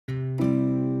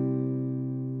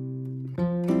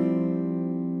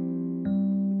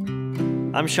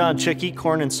I'm Sean Chickey,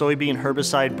 Corn and Soybean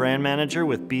Herbicide Brand Manager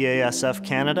with BASF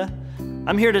Canada.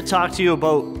 I'm here to talk to you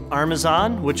about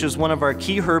Armezon, which is one of our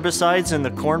key herbicides in the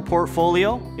corn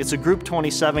portfolio. It's a Group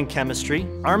 27 chemistry.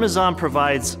 Armezon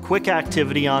provides quick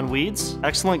activity on weeds,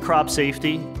 excellent crop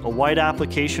safety, a wide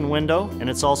application window,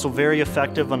 and it's also very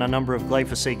effective on a number of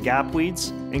glyphosate gap weeds,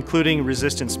 including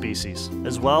resistant species.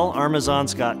 As well,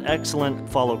 Armezon's got excellent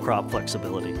follow crop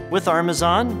flexibility. With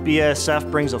Armezon,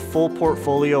 BASF brings a full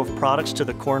portfolio of products to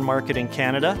the corn market in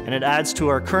Canada, and it adds to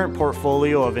our current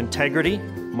portfolio of Integrity,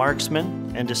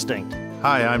 Marksman, and Distinct.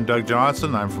 Hi, I'm Doug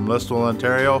Johnson. I'm from Listowel,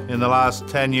 Ontario. In the last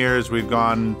 10 years, we've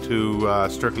gone to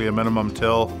strictly a minimum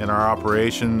till in our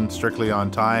operation, strictly on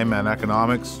time and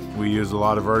economics. We use a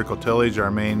lot of vertical tillage.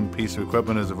 Our main piece of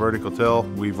equipment is a vertical till.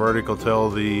 We vertical till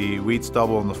the wheat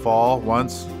stubble in the fall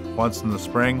once in the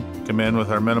spring. Come in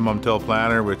with our minimum till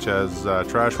planter, which has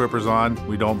trash whippers on.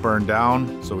 We don't burn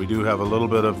down, so we do have a little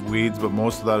bit of weeds, but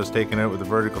most of that is taken out with the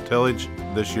vertical tillage.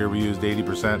 This year we used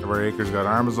 80% of our acres got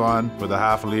Armezon with a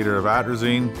half a liter of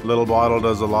atrazine. Little bottle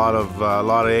does a lot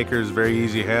of acres, very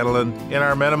easy handling. In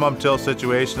our minimum till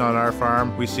situation on our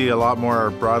farm, we see a lot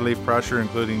more broadleaf pressure,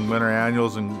 including winter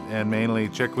annuals and mainly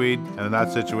chickweed. And in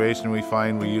that situation, we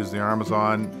find we use the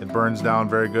Armezon. It burns down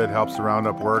very good, helps the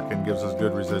Roundup work, and gives us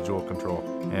good residual control.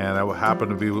 And I happened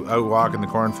to be out walking the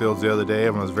cornfields the other day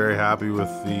and was very happy with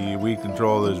the weed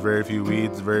control. There's very few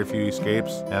weeds, very few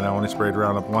escapes, and I only sprayed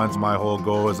Roundup once. My whole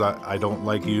goal is I don't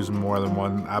like using more than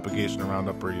one application of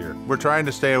Roundup per year. We're trying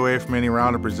to stay away from any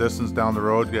Roundup resistance down the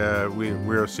road.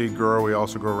 We're a seed grower. We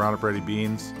also grow Roundup Ready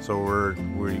beans, so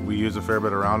we use a fair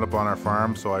bit of Roundup on our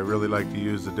farm, so I really like to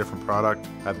use a different product.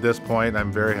 At this point,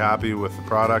 I'm very happy with the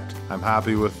product. I'm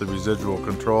happy with the residual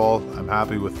control. I'm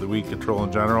happy with the weed control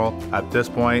in general. At this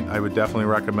point, I would definitely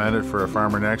recommend it for a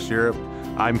farmer next year.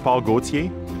 I'm Paul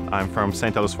Gauthier. I'm from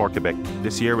St. Louis, Quebec.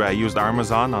 This year I used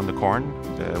Armezon on the corn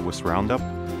with Roundup,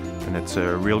 and it's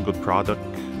a real good product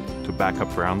to back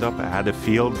up Roundup. I had a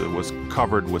field that was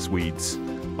covered with weeds,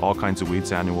 all kinds of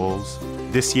weeds, annuals.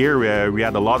 This year we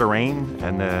had a lot of rain,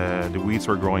 and the weeds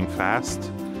were growing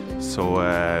fast. So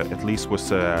at least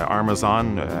with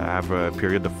Armezon, I have a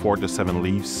period of 4 to 7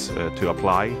 leaves to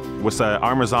apply. With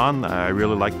Armezon, I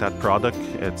really like that product.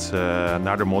 It's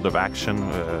another mode of action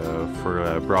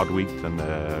for broadwheat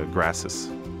and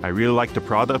grasses. I really like the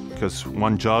product because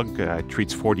one jug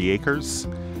treats 40 acres,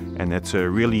 and it's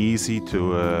really easy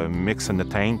to mix in the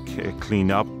tank,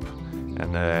 clean up.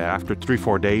 And after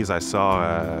 3-4 days, I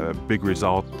saw a big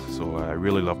result, so I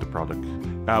really love the product.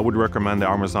 I would recommend the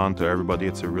Armezon to everybody.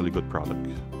 It's a really good product.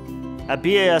 At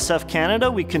BASF Canada,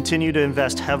 we continue to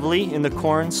invest heavily in the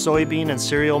corn, soybean, and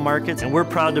cereal markets, and we're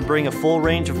proud to bring a full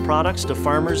range of products to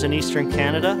farmers in Eastern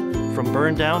Canada, from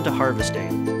burn down to harvest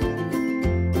date.